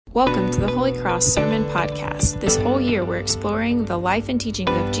Welcome to the Holy Cross Sermon Podcast. This whole year we're exploring the life and teachings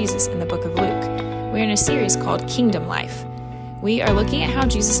of Jesus in the book of Luke. We're in a series called Kingdom Life. We are looking at how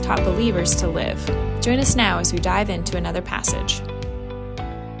Jesus taught believers to live. Join us now as we dive into another passage.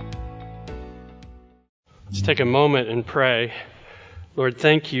 Let's take a moment and pray. Lord,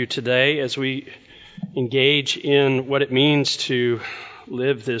 thank you today as we engage in what it means to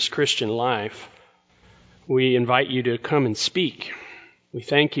live this Christian life. We invite you to come and speak. We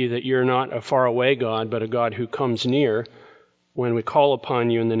thank you that you're not a faraway God, but a God who comes near when we call upon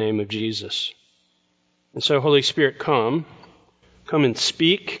you in the name of Jesus. And so, Holy Spirit, come and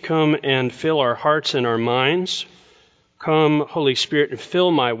speak. Come and fill our hearts and our minds. Come, Holy Spirit, and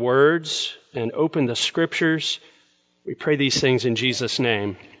fill my words and open the Scriptures. We pray these things in Jesus'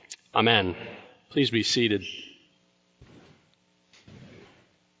 name. Amen. Please be seated.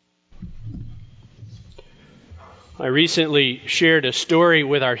 I recently shared a story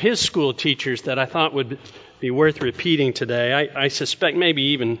with our his school teachers that I thought would be worth repeating today. I suspect maybe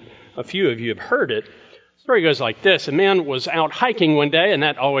even a few of you have heard it. The story goes like this. A man was out hiking one day, and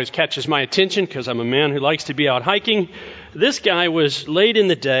that always catches my attention because I'm a man who likes to be out hiking. This guy was late in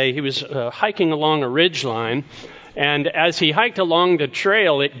the day. He was hiking along a ridge line, and as he hiked along the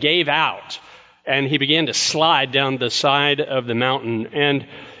trail, it gave out, and he began to slide down the side of the mountain. And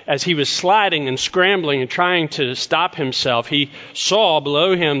as he was sliding and scrambling and trying to stop himself, he saw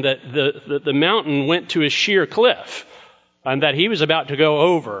below him that the mountain went to a sheer cliff and that he was about to go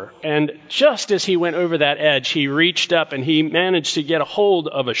over. And just as he went over that edge, he reached up and he managed to get a hold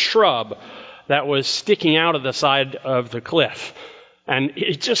of a shrub that was sticking out of the side of the cliff. And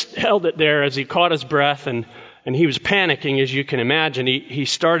he just held it there as he caught his breath, and he was panicking, as you can imagine. He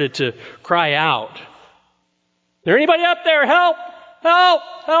started to cry out, "Is there anybody up there? Help! Help!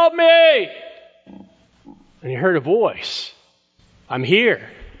 Help me!" And he heard a voice. "I'm here."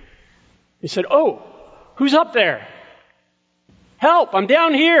 He said, "Oh, who's up there? Help! I'm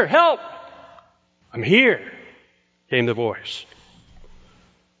down here. Help!" "I'm here," came the voice.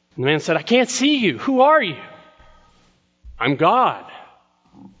 And the man said, "I can't see you. Who are you?" "I'm God."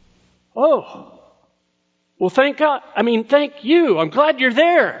 "Oh, well, thank God. Thank you. I'm glad you're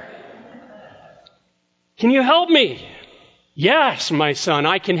there. Can you help me?" "Yes, my son,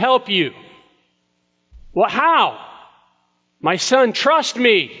 I can help you." "Well, how?" "My son, trust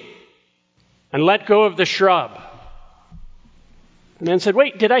me and let go of the shrub." The man said,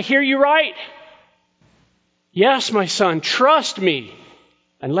 "Wait, did I hear you right?" "Yes, my son, trust me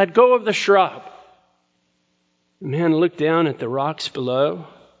and let go of the shrub." The man looked down at the rocks below.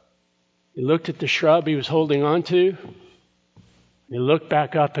 He looked at the shrub he was holding on to. He looked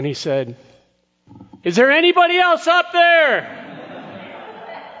back up and he said, "Is there anybody else up there?"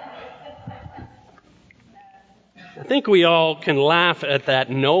 I think we all can laugh at that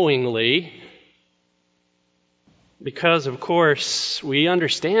knowingly because, of course, we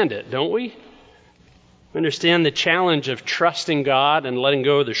understand it, don't we? We understand the challenge of trusting God and letting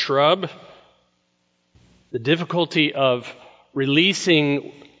go of the shrub, the difficulty of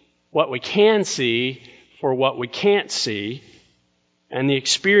releasing what we can see for what we can't see, and the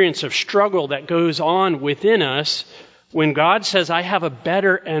experience of struggle that goes on within us when God says, "I have a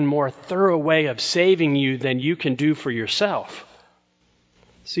better and more thorough way of saving you than you can do for yourself."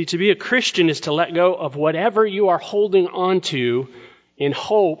 See, to be a Christian is to let go of whatever you are holding on to in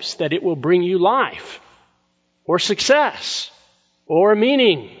hopes that it will bring you life or success or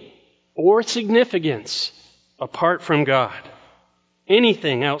meaning or significance apart from God.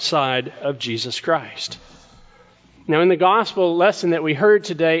 Anything outside of Jesus Christ. Now, in the gospel lesson that we heard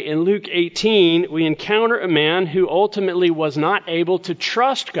today in Luke 18, we encounter a man who ultimately was not able to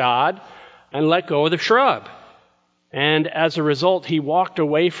trust God and let go of the shrub. And as a result, he walked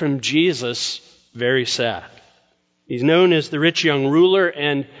away from Jesus very sad. He's known as the rich young ruler,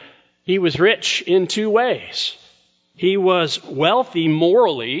 and he was rich in two ways. He was wealthy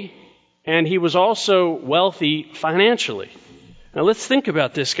morally, and he was also wealthy financially. Now let's think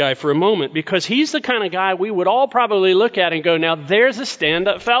about this guy for a moment, because he's the kind of guy we would all probably look at and go, now there's a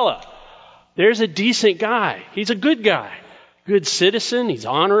stand-up fella. There's a decent guy. He's a good guy. Good citizen. He's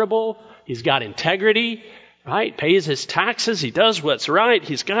honorable. He's got integrity, right? Pays his taxes. He does what's right.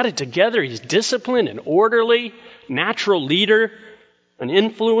 He's got it together. He's disciplined and orderly, natural leader, an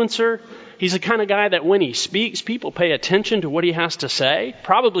influencer. He's the kind of guy that when he speaks, people pay attention to what he has to say,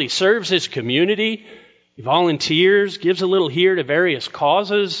 probably serves his community. He volunteers, gives a little here to various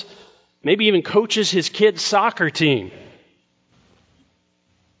causes, maybe even coaches his kids' soccer team.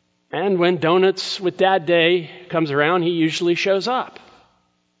 And when Donuts with Dad Day comes around, he usually shows up.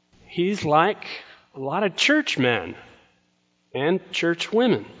 He's like a lot of churchmen and church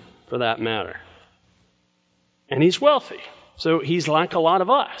women. for that matter. And he's wealthy. So he's like a lot of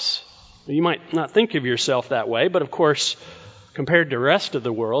us. You might not think of yourself that way, but of course, compared to the rest of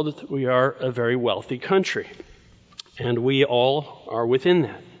the world, we are a very wealthy country. And we all are within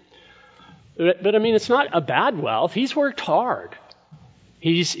that. But I mean, it's not a bad wealth. He's worked hard.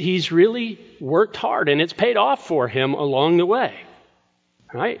 He's really worked hard, and it's paid off for him along the way.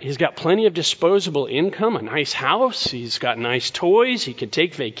 Right? He's got plenty of disposable income, a nice house. He's got nice toys. He can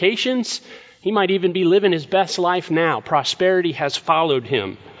take vacations. He might even be living his best life now. Prosperity has followed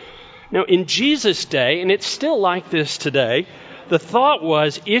him. Now, in Jesus' day, and it's still like this today, the thought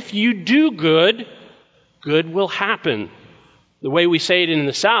was, if you do good, good will happen. The way we say it in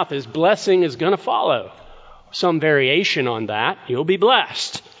the South is blessing is going to follow. Some variation on that. You'll be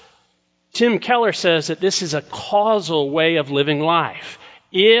blessed. Tim Keller says that this is a causal way of living life.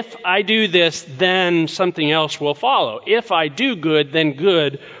 If I do this, then something else will follow. If I do good, then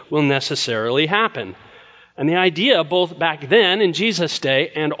good will necessarily happen. And the idea, both back then in Jesus'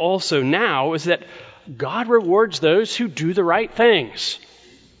 day and also now, is that God rewards those who do the right things,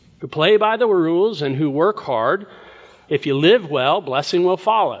 who play by the rules and who work hard. If you live well, blessing will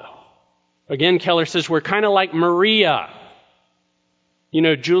follow. Again, Keller says we're kind of like Maria. You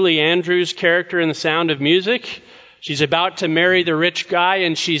know, Julie Andrews' character in The Sound of Music? She's about to marry the rich guy,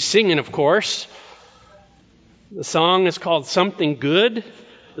 and she's singing, of course. The song is called Something Good.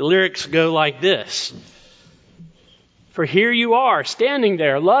 The lyrics go like this. For here you are, standing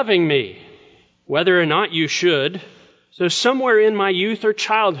there, loving me, whether or not you should. So somewhere in my youth or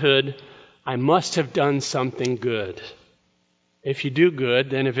childhood, I must have done something good. If you do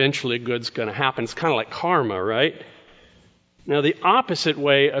good, then eventually good's going to happen. It's kind of like karma, right? Now, the opposite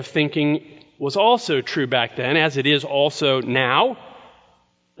way of thinking was also true back then, as it is also now,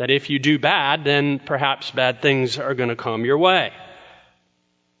 that if you do bad, then perhaps bad things are going to come your way.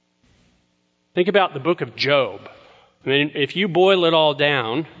 Think about the book of Job. I mean, if you boil it all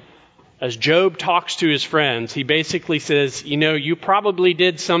down, as Job talks to his friends, he basically says, you know, you probably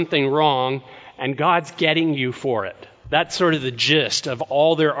did something wrong, and God's getting you for it. That's sort of the gist of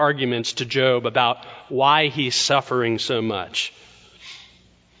all their arguments to Job about why he's suffering so much.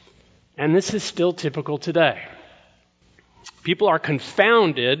 And this is still typical today. People are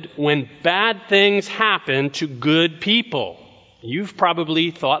confounded when bad things happen to good people. You've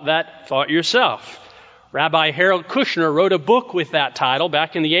probably thought yourself. Rabbi Harold Kushner wrote a book with that title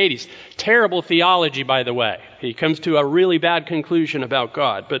back in the 80s. Terrible theology, by the way. He comes to a really bad conclusion about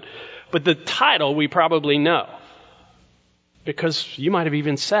God. But the title we probably know. Because you might have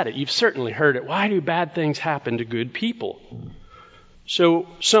even said it. You've certainly heard it. Why do bad things happen to good people? So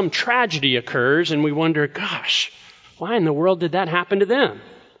some tragedy occurs and we wonder, gosh, why in the world did that happen to them?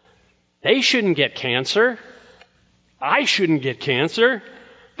 They shouldn't get cancer. I shouldn't get cancer.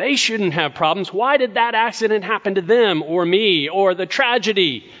 They shouldn't have problems. Why did that accident happen to them or me or the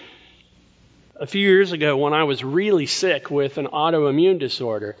tragedy? A few years ago when I was really sick with an autoimmune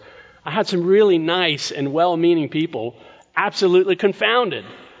disorder, I had some really nice and well-meaning people absolutely confounded.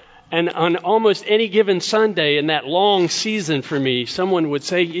 And on almost any given Sunday in that long season for me, someone would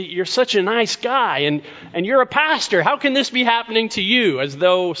say, you're such a nice guy and you're a pastor. How can this be happening to you? As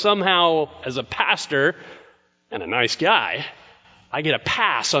though somehow as a pastor and a nice guy, I get a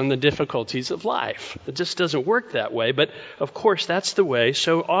pass on the difficulties of life. It just doesn't work that way. But of course, that's the way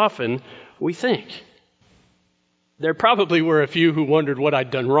so often we think. There probably were a few who wondered what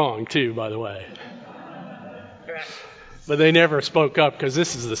I'd done wrong too, by the way. But they never spoke up because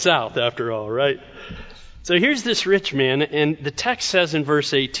this is the South after all, right? So here's this rich man, and the text says in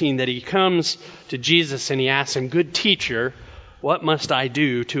verse 18 that he comes to Jesus and he asks him, good teacher, what must I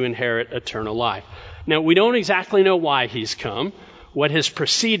do to inherit eternal life? Now, we don't exactly know why he's come, what has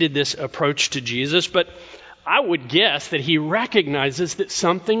preceded this approach to Jesus, but I would guess that he recognizes that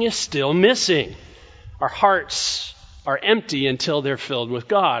something is still missing. Our hearts are empty until they're filled with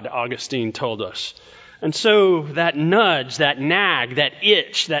God, Augustine told us. And so that nudge, that nag, that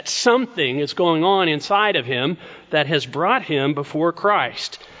itch, that something is going on inside of him that has brought him before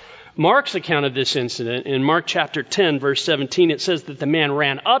Christ. Mark's account of this incident, in Mark chapter 10, verse 17, it says that the man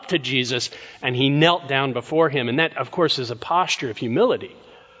ran up to Jesus and he knelt down before him. And that, of course, is a posture of humility.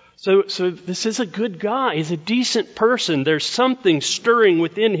 So this is a good guy. He's a decent person. There's something stirring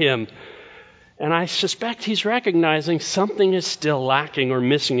within him. And I suspect he's recognizing something is still lacking or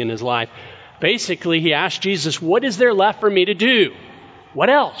missing in his life. Basically, he asked Jesus, what is there left for me to do? What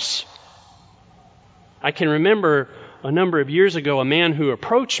else? I can remember a number of years ago a man who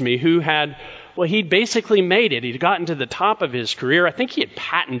approached me who he'd basically made it. He'd gotten to the top of his career. I think he had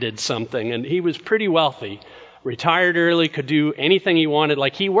patented something, and he was pretty wealthy. retired early, could do anything he wanted.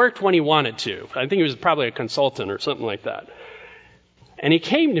 Like he worked when he wanted to. I think he was probably a consultant or something like that. And he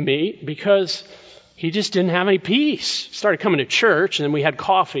came to me because he just didn't have any peace. Started coming to church, and then we had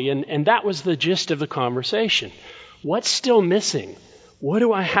coffee, and that was the gist of the conversation. What's still missing? What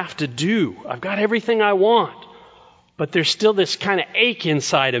do I have to do? I've got everything I want, but there's still this kind of ache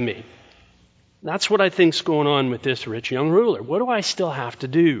inside of me. That's what I think's going on with this rich young ruler. What do I still have to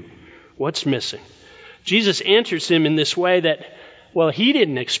do? What's missing? Jesus answers him in this way that, well, he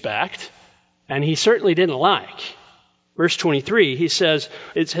didn't expect, and he certainly didn't like. Verse 23, it says,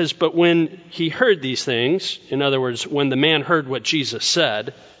 but when he heard these things, in other words, when the man heard what Jesus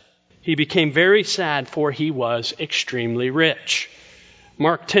said, he became very sad, for he was extremely rich.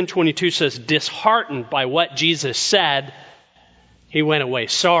 Mark 10:22 says, disheartened by what Jesus said, he went away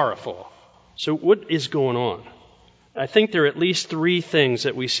sorrowful. So what is going on? I think there are at least three things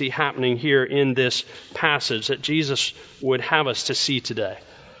that we see happening here in this passage that Jesus would have us to see today.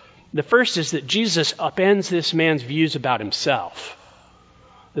 The first is that Jesus upends this man's views about himself.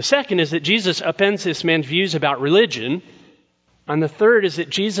 The second is that Jesus upends this man's views about religion. And the third is that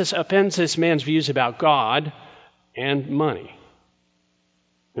Jesus upends this man's views about God and money.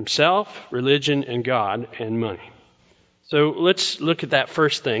 Himself, religion, and God and money. So let's look at that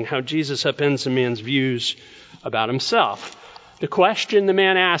first thing, how Jesus upends a man's views about himself. The question the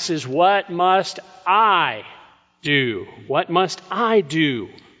man asks is, what must I do? What must I do?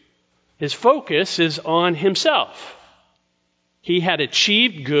 His focus is on himself. He had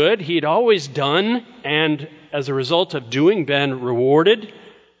achieved good. He had always done, and as a result of doing, been rewarded.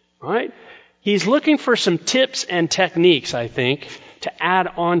 Right? He's looking for some tips and techniques, I think, to add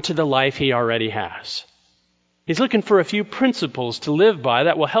on to the life he already has. He's looking for a few principles to live by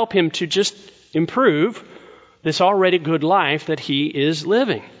that will help him to just improve this already good life that he is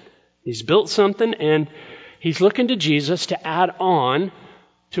living. He's built something, and he's looking to Jesus to add on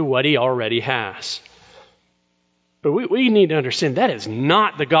to what he already has. But we need to understand that is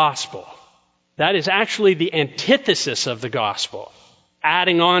not the gospel. That is actually the antithesis of the gospel,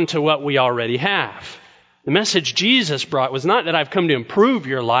 adding on to what we already have. The message Jesus brought was not that I've come to improve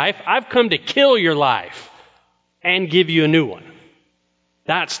your life. I've come to kill your life and give you a new one.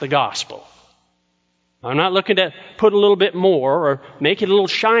 That's the gospel. I'm not looking to put a little bit more or make it a little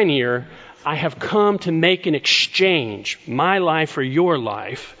shinier. I have come to make an exchange, my life for your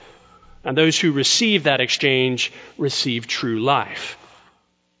life, and those who receive that exchange receive true life.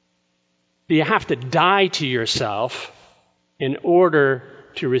 You have to die to yourself in order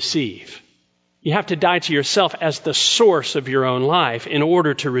to receive. You have to die to yourself as the source of your own life in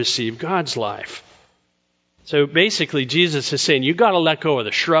order to receive God's life. So basically, Jesus is saying, you've got to let go of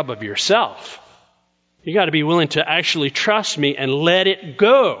the shrub of yourself. You've got to be willing to actually trust me and let it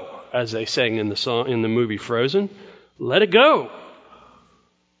go. As they sang in the song, in the movie Frozen, let it go.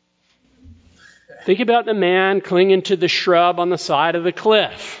 Think about the man clinging to the shrub on the side of the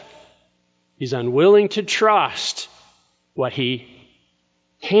cliff. He's unwilling to trust what he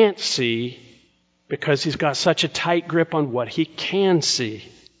can't see because he's got such a tight grip on what he can see.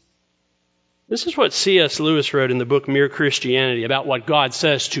 This is what C.S. Lewis wrote in the book Mere Christianity about what God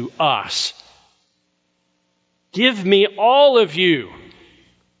says to us. Give me all of you.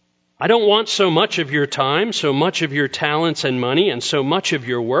 I don't want so much of your time, so much of your talents and money, and so much of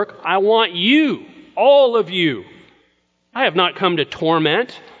your work. I want you, all of you. I have not come to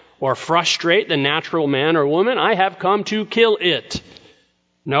torment or frustrate the natural man or woman. I have come to kill it.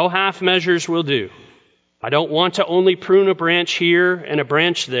 No half measures will do. I don't want to only prune a branch here and a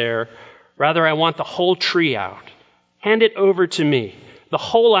branch there. Rather, I want the whole tree out. Hand it over to me. The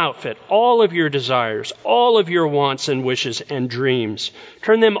whole outfit, all of your desires, all of your wants and wishes and dreams.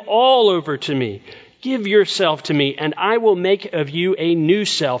 Turn them all over to me. Give yourself to me, and I will make of you a new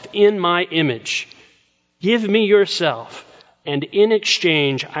self in my image. Give me yourself, and in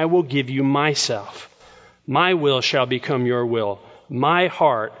exchange I will give you myself. My will shall become your will. My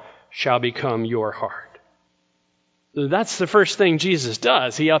heart shall become your heart. So that's the first thing Jesus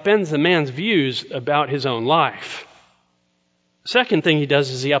does. He upends the man's views about his own life. The second thing he does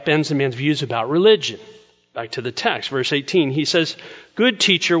is he upends the man's views about religion. Back to the text, verse 18, he says, "Good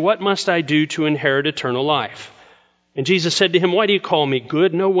teacher, what must I do to inherit eternal life?" And Jesus said to him, "Why do you call me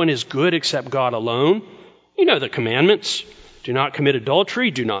good? No one is good except God alone. You know the commandments. Do not commit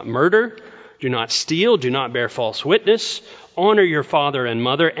adultery. Do not murder. Do not steal. Do not bear false witness. Honor your father and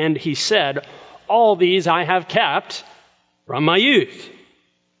mother." And he said, "All these I have kept from my youth."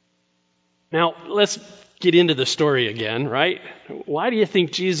 Now, let's get into the story again, right? Why do you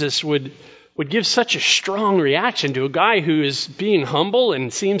think Jesus would would give such a strong reaction to a guy who is being humble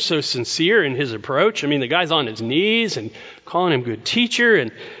and seems so sincere in his approach. I mean, the guy's on his knees and calling him good teacher.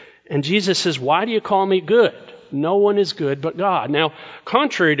 And Jesus says, why do you call me good? No one is good but God. Now,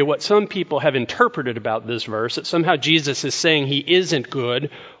 contrary to what some people have interpreted about this verse, that somehow Jesus is saying he isn't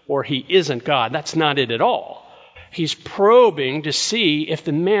good or he isn't God. That's not it at all. He's probing to see if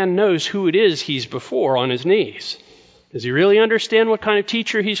the man knows who it is he's before on his knees. Does he really understand what kind of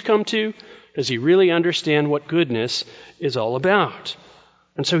teacher he's come to? Does he really understand what goodness is all about?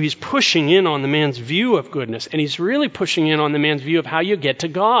 And so he's pushing in on the man's view of goodness, and he's really pushing in on the man's view of how you get to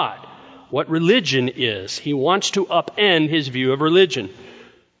God, what religion is. He wants to upend his view of religion.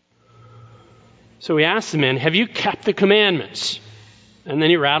 So he asks the man, have you kept the commandments? And then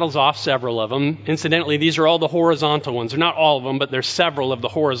he rattles off several of them. Incidentally, these are all the horizontal ones. They're not all of them, but there's several of the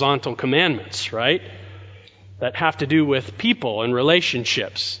horizontal commandments, right? That have to do with people and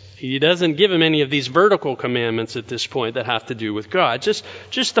relationships. He doesn't give him any of these vertical commandments at this point that have to do with God.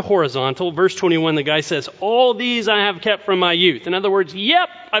 Just the horizontal. Verse 21, the guy says, all these I have kept from my youth. In other words, yep,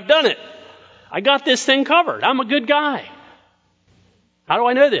 I've done it. I got this thing covered. I'm a good guy. How do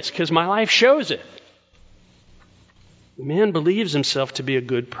I know this? Because my life shows it. The man believes himself to be a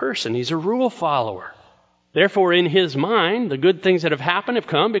good person. He's a rule follower. Therefore, in his mind, the good things that have happened have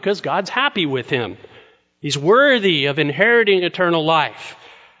come because God's happy with him. He's worthy of inheriting eternal life.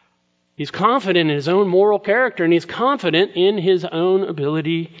 He's confident in his own moral character, and he's confident in his own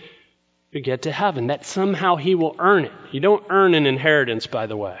ability to get to heaven, that somehow he will earn it. You don't earn an inheritance, by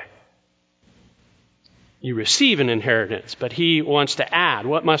the way. You receive an inheritance, but he wants to add,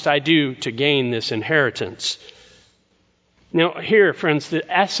 what must I do to gain this inheritance? Now, here, friends, the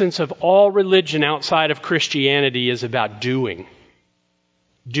essence of all religion outside of Christianity is about doing.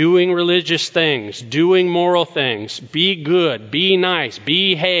 Doing religious things, doing moral things, be good, be nice,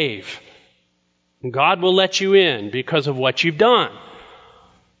 behave. And God will let you in because of what you've done.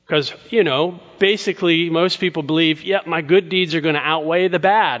 Because, basically most people believe, my good deeds are going to outweigh the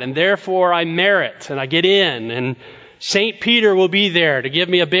bad, and therefore I merit and I get in, and St. Peter will be there to give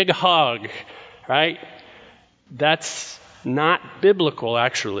me a big hug, right? That's not biblical,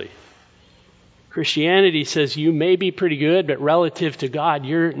 actually. Christianity says you may be pretty good, but relative to God,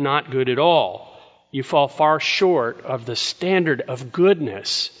 you're not good at all. You fall far short of the standard of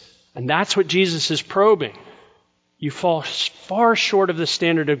goodness. And that's what Jesus is probing. You fall far short of the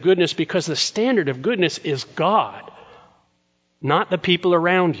standard of goodness because the standard of goodness is God, not the people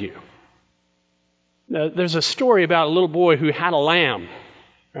around you. Now, there's a story about a little boy who had a lamb,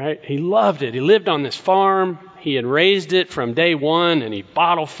 right? He loved it. He lived on this farm. He had raised it from day one, and he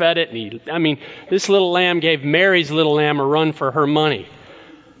bottle fed it. And this little lamb gave Mary's little lamb a run for her money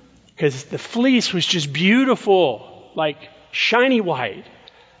because the fleece was just beautiful, like shiny white.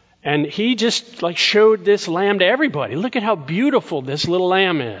 And he just showed this lamb to everybody. Look at how beautiful this little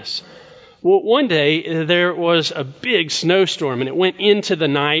lamb is. Well, one day there was a big snowstorm, and it went into the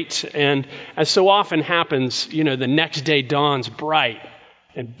night. And as so often happens, the next day dawns bright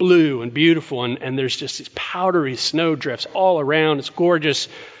and blue and beautiful, and there's just these powdery snow drifts all around. It's gorgeous.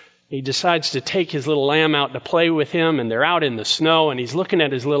 He decides to take his little lamb out to play with him, and they're out in the snow, and he's looking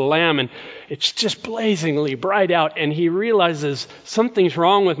at his little lamb, and it's just blazingly bright out, and he realizes something's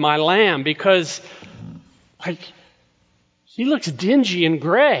wrong with my lamb because, he looks dingy and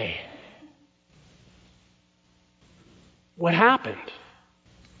gray. What happened?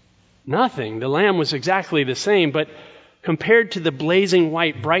 Nothing. The lamb was exactly the same, but compared to the blazing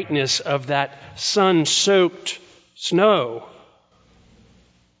white brightness of that sun-soaked snow,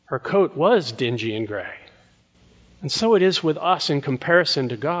 her coat was dingy and gray. And so it is with us in comparison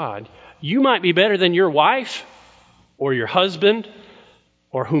to God. You might be better than your wife or your husband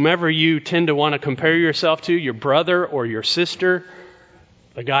or whomever you tend to want to compare yourself to, your brother or your sister,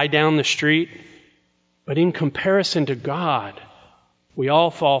 the guy down the street. But in comparison to God, we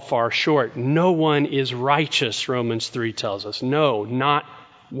all fall far short. No one is righteous, Romans 3 tells us. No, not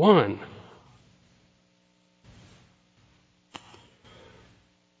one.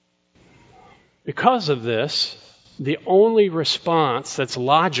 Because of this, the only response that's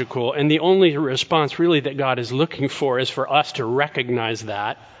logical and the only response really that God is looking for is for us to recognize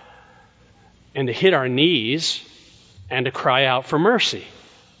that and to hit our knees and to cry out for mercy,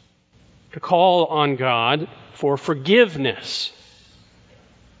 to call on God for forgiveness,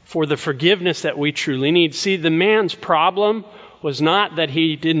 for the forgiveness that we truly need. See, the man's problem was not that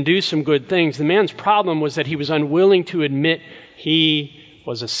he didn't do some good things. The man's problem was that he was unwilling to admit he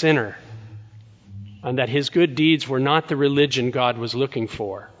was a sinner, and that his good deeds were not the religion God was looking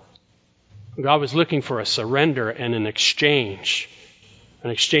for. God was looking for a surrender and an exchange. an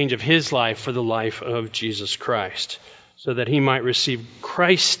exchange of his life for the life of Jesus Christ, so that he might receive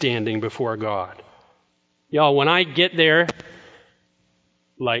Christ's standing before God. Y'all, when I get there,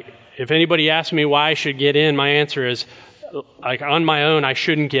 like, if anybody asks me why I should get in, my answer is, like, on my own, I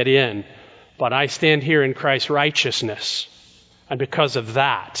shouldn't get in. But I stand here in Christ's righteousness. And because of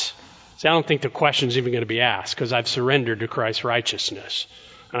that, see, I don't think the question's even going to be asked, because I've surrendered to Christ's righteousness.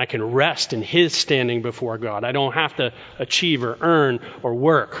 And I can rest in his standing before God. I don't have to achieve or earn or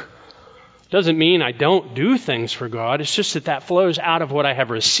work. Doesn't mean I don't do things for God. It's just that flows out of what I have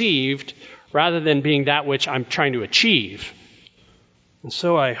received rather than being that which I'm trying to achieve. And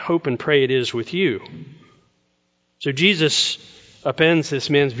so I hope and pray it is with you. So Jesus upends this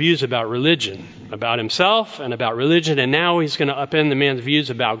man's views about religion, about himself and about religion, and now he's going to upend the man's views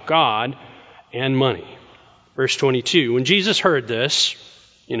about God and money. Verse 22, when Jesus heard this,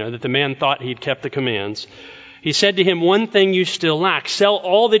 that the man thought he'd kept the commands, he said to him, one thing you still lack. Sell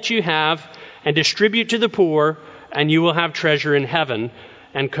all that you have and distribute to the poor, and you will have treasure in heaven,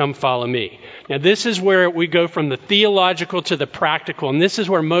 and come follow me. Now, this is where we go from the theological to the practical, and this is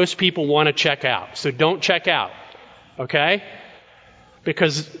where most people want to check out. So don't check out, okay?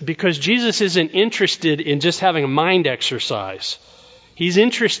 Because Jesus isn't interested in just having a mind exercise. He's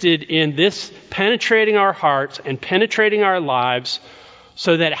interested in this penetrating our hearts and penetrating our lives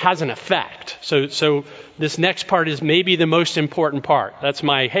so that it has an effect. So this next part is maybe the most important part. That's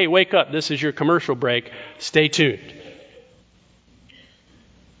my, hey, wake up, this is your commercial break. Stay tuned.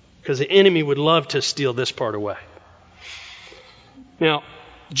 Because the enemy would love to steal this part away. Now,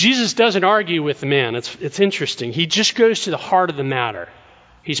 Jesus doesn't argue with the man. It's interesting. He just goes to the heart of the matter.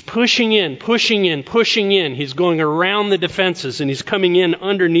 He's pushing in. He's going around the defenses, and he's coming in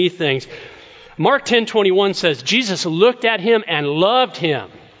underneath things. Mark 10:21 says, Jesus looked at him and loved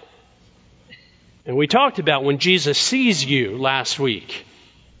him. And we talked about when Jesus sees you last week.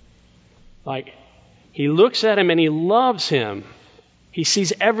 Like, he looks at him and he loves him. He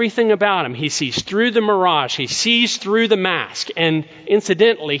sees everything about him. He sees through the mirage. He sees through the mask. And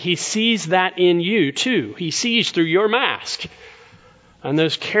incidentally, he sees that in you too. He sees through your mask. And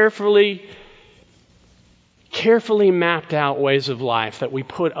those carefully mapped out ways of life that we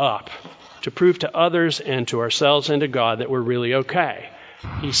put up to prove to others and to ourselves and to God that we're really okay.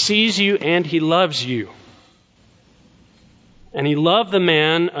 He sees you and he loves you. And he loved the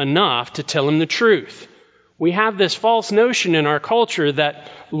man enough to tell him the truth. We have this false notion in our culture that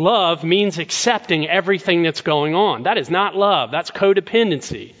love means accepting everything that's going on. That is not love. That's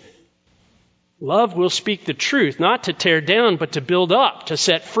codependency. Love will speak the truth, not to tear down, but to build up, to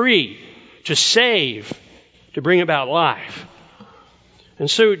set free, to save, to bring about life. And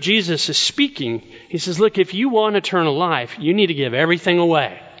so Jesus is speaking. He says, look, if you want eternal life, you need to give everything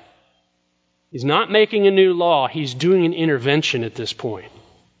away. He's not making a new law. He's doing an intervention at this point.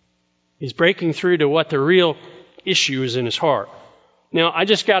 He's breaking through to what the real issue is in his heart. Now, I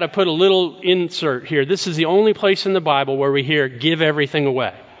just got to put a little insert here. This is the only place in the Bible where we hear, give everything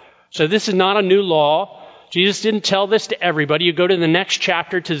away. So this is not a new law. Jesus didn't tell this to everybody. You go to the next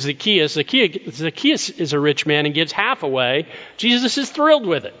chapter to Zacchaeus. Zacchaeus is a rich man and gives half away. Jesus is thrilled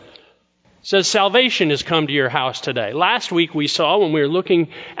with it. Says salvation has come to your house today. Last week we saw when we were looking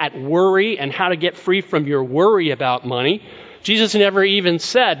at worry and how to get free from your worry about money, Jesus never even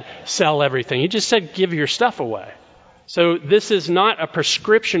said sell everything. He just said give your stuff away. So this is not a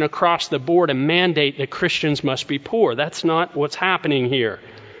prescription across the board, a mandate that Christians must be poor. That's not what's happening here.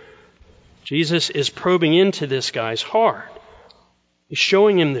 Jesus is probing into this guy's heart. He's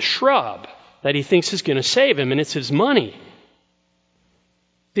showing him the shrub that he thinks is going to save him, and it's his money.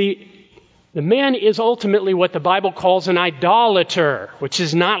 The man is ultimately what the Bible calls an idolater, which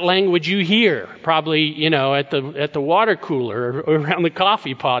is not language you hear, probably, at the water cooler or around the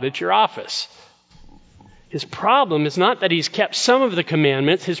coffee pot at your office. His problem is not that he's kept some of the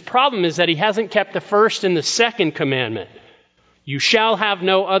commandments. His problem is that he hasn't kept the first and the second commandment. You shall have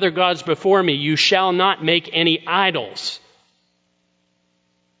no other gods before me. You shall not make any idols.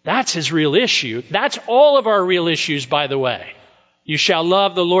 That's his real issue. That's all of our real issues, by the way. You shall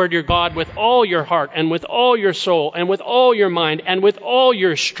love the Lord your God with all your heart and with all your soul and with all your mind and with all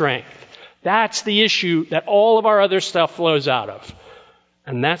your strength. That's the issue that all of our other stuff flows out of.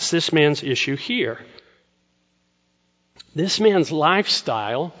 And that's this man's issue here. This man's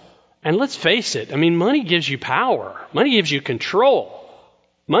lifestyle, and let's face it, money gives you power. Money gives you control.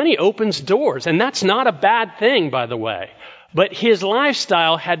 Money opens doors, and that's not a bad thing, by the way. But his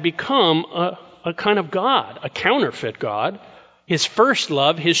lifestyle had become a kind of God, a counterfeit God. His first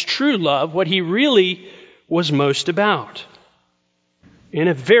love, his true love, what he really was most about. In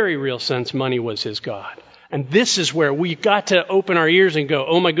a very real sense, money was his God. And this is where we've got to open our ears and go,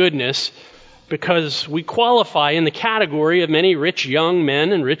 oh my goodness, because we qualify in the category of many rich young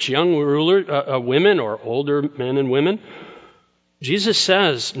men and rich young women, or older men and women. Jesus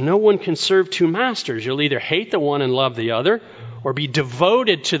says, no one can serve two masters. You'll either hate the one and love the other, or be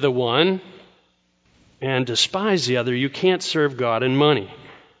devoted to the one and despise the other. You can't serve God and money.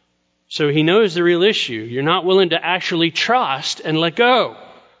 So he knows the real issue. You're not willing to actually trust and let go.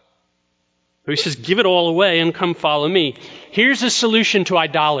 So he says, give it all away and come follow me. Here's a solution to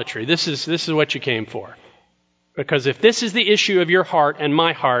idolatry. This is what you came for. Because if this is the issue of your heart and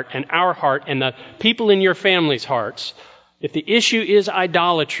my heart and our heart and the people in your family's hearts, if the issue is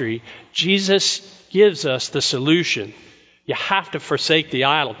idolatry, Jesus gives us the solution. You have to forsake the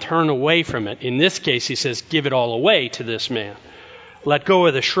idol, turn away from it. In this case, he says, give it all away to this man. Let go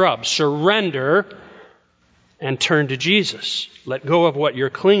of the shrub. Surrender and turn to Jesus. Let go of what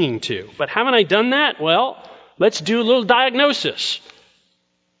you're clinging to. But haven't I done that? Well, let's do a little diagnosis.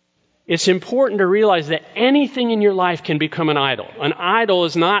 It's important to realize that anything in your life can become an idol. An idol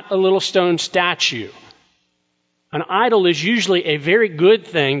is not a little stone statue. An idol is usually a very good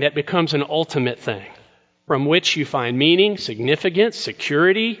thing that becomes an ultimate thing, from which you find meaning, significance,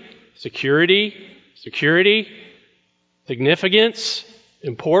 security, significance,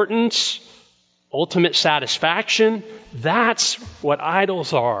 importance, ultimate satisfaction. That's what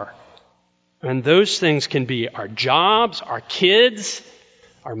idols are. And those things can be our jobs, our kids,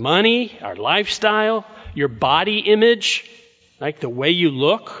 our money, our lifestyle, your body image, like the way you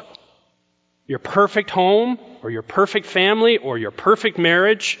look, your perfect home, or your perfect family, or your perfect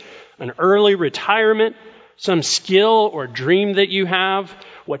marriage, an early retirement, some skill or dream that you have,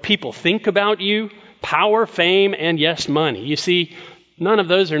 what people think about you, power, fame, and yes, money. You see, none of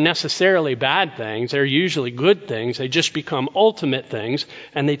those are necessarily bad things. They're usually good things. They just become ultimate things,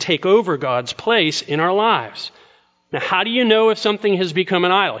 and they take over God's place in our lives. Now, how do you know if something has become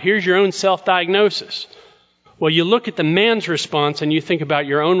an idol? Here's your own self-diagnosis. Well, you look at the man's response and you think about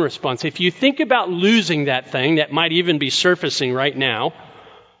your own response. If you think about losing that thing that might even be surfacing right now,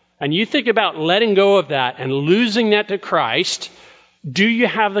 and you think about letting go of that and losing that to Christ, do you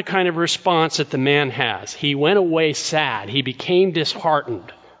have the kind of response that the man has? He went away sad. He became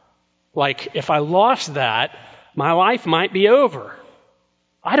disheartened. Like, if I lost that, my life might be over.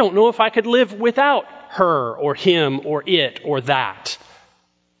 I don't know if I could live without her or him or it or that.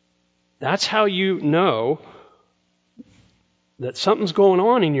 That's how you know that something's going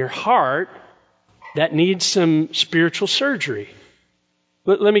on in your heart that needs some spiritual surgery.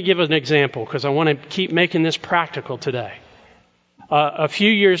 Let me give an example, because I want to keep making this practical today. A few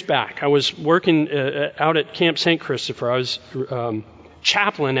years back, I was working out at Camp St. Christopher. I was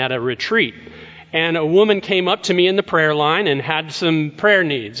chaplain at a retreat. And a woman came up to me in the prayer line and had some prayer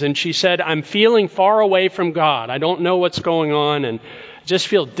needs. And she said, I'm feeling far away from God. I don't know what's going on, and just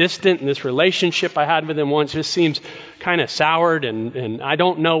feel distant. And this relationship I had with him once just seems kind of soured, and I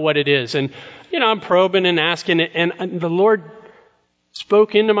don't know what it is. And, I'm probing and asking it. And the Lord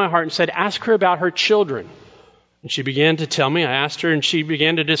spoke into my heart and said, ask her about her children. And she began to tell me. I asked her, and she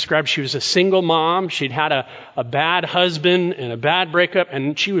began to describe she was a single mom. She'd had a bad husband and a bad breakup,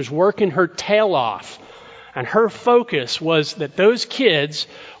 and she was working her tail off. And her focus was that those kids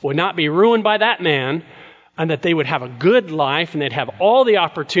would not be ruined by that man, and that they would have a good life, and they'd have all the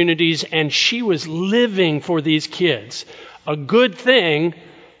opportunities, and she was living for these kids. A good thing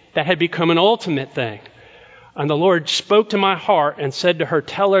that had become an ultimate thing. And the Lord spoke to my heart and said to her,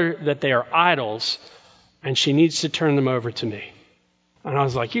 tell her that they are idols, and she needs to turn them over to me. And I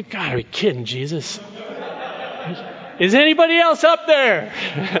was like, you've got to be kidding, Jesus. Is anybody else up there?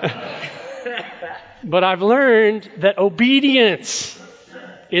 But I've learned that obedience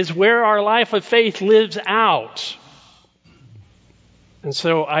is where our life of faith lives out. And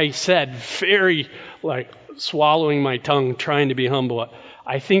so I said, very swallowing my tongue, trying to be humble,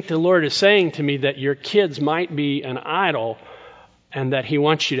 I think the Lord is saying to me that your kids might be an idol, and that he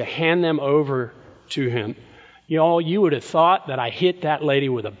wants you to hand them over to him. You would have thought that I hit that lady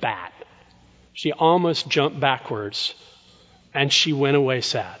with a bat. She almost jumped backwards, and she went away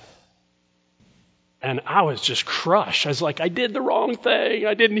sad. And I was just crushed. I was like, I did the wrong thing.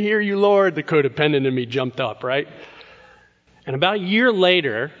 I didn't hear you, Lord. The codependent in me jumped up, right? And about a year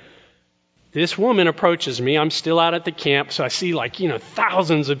later, this woman approaches me. I'm still out at the camp, so I see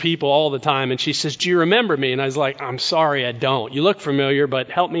thousands of people all the time. And she says, do you remember me? And I was like, I'm sorry, I don't. You look familiar, but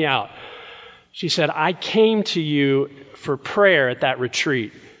help me out. She said, I came to you for prayer at that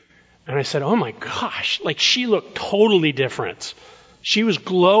retreat. And I said, oh my gosh, she looked totally different. She was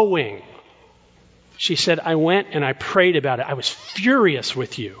glowing. She said, I went and I prayed about it. I was furious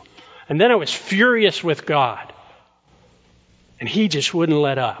with you. And then I was furious with God. And he just wouldn't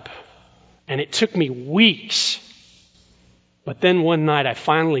let up. And it took me weeks. But then one night I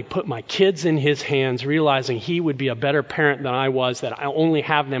finally put my kids in his hands, realizing he would be a better parent than I was, that I only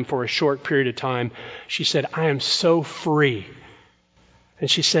have them for a short period of time. She said, I am so free.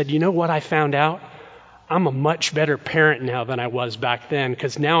 And she said, you know what I found out? I'm a much better parent now than I was back then,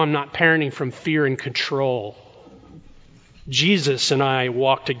 because now I'm not parenting from fear and control. Jesus and I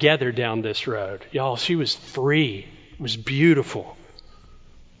walked together down this road. Y'all, she was free. It was beautiful.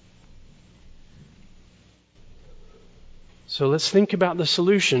 So let's think about the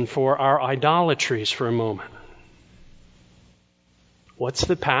solution for our idolatries for a moment. What's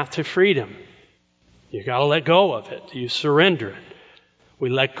the path to freedom? You got to let go of it. You surrender it. We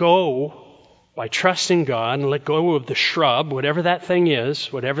let go by trusting God and let go of the shrub, whatever that thing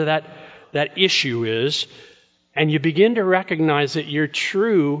is, whatever that issue is, and you begin to recognize that your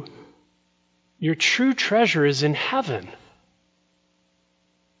true treasure is in heaven.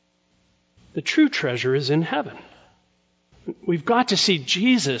 The true treasure is in heaven. We've got to see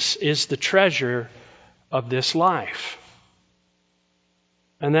Jesus is the treasure of this life.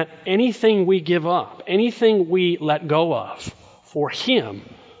 And that anything we give up, anything we let go of for Him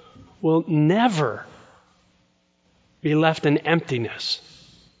will never be left in emptiness,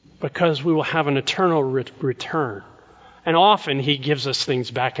 because we will have an eternal return. And often He gives us things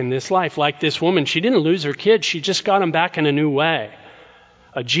back in this life. Like this woman, she didn't lose her kids. She just got them back in a new way,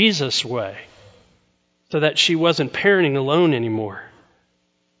 a Jesus way, so that she wasn't parenting alone anymore.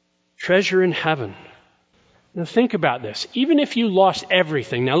 Treasure in heaven. Now think about this. Even if you lost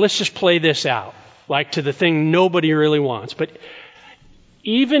everything, now let's just play this out, like to the thing nobody really wants. But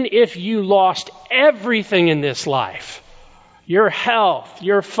even if you lost everything in this life, your health,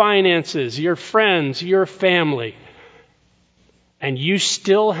 your finances, your friends, your family, and you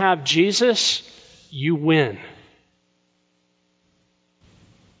still have Jesus, you win.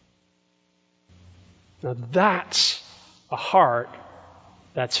 Now that's a heart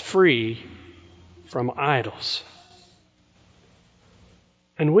that's free from idols.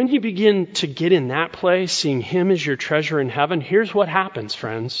 And when you begin to get in that place, seeing Him as your treasure in heaven, here's what happens,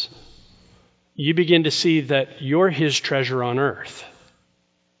 friends. You begin to see that you're His treasure on earth.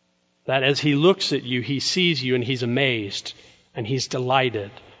 That as He looks at you, He sees you and He's amazed and He's delighted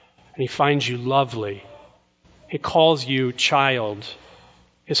and He finds you lovely. He calls you child.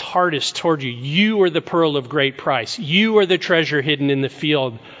 His heart is toward you. You are the pearl of great price. You are the treasure hidden in the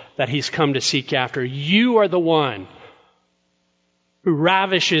field that He's come to seek after. You are the one who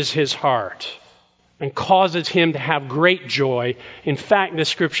ravishes His heart and causes Him to have great joy. In fact, the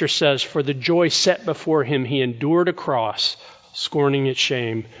Scripture says, for the joy set before Him, He endured a cross, scorning its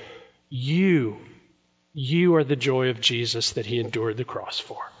shame. You are the joy of Jesus that He endured the cross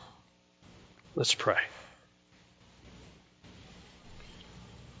for. Let's pray.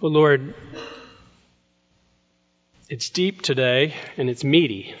 Oh Lord, it's deep today and it's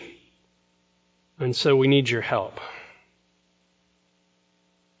meaty, and so we need your help.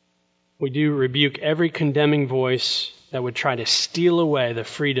 We do rebuke every condemning voice that would try to steal away the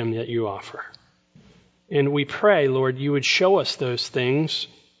freedom that you offer. And we pray, Lord, you would show us those things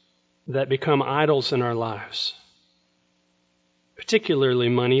that become idols in our lives. Particularly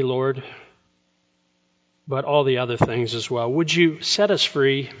money, Lord, but all the other things as well. Would you set us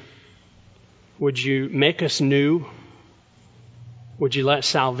free? Would you make us new? Would you let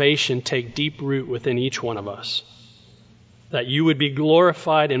salvation take deep root within each one of us? That you would be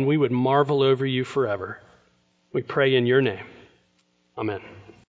glorified and we would marvel over you forever. We pray in your name. Amen.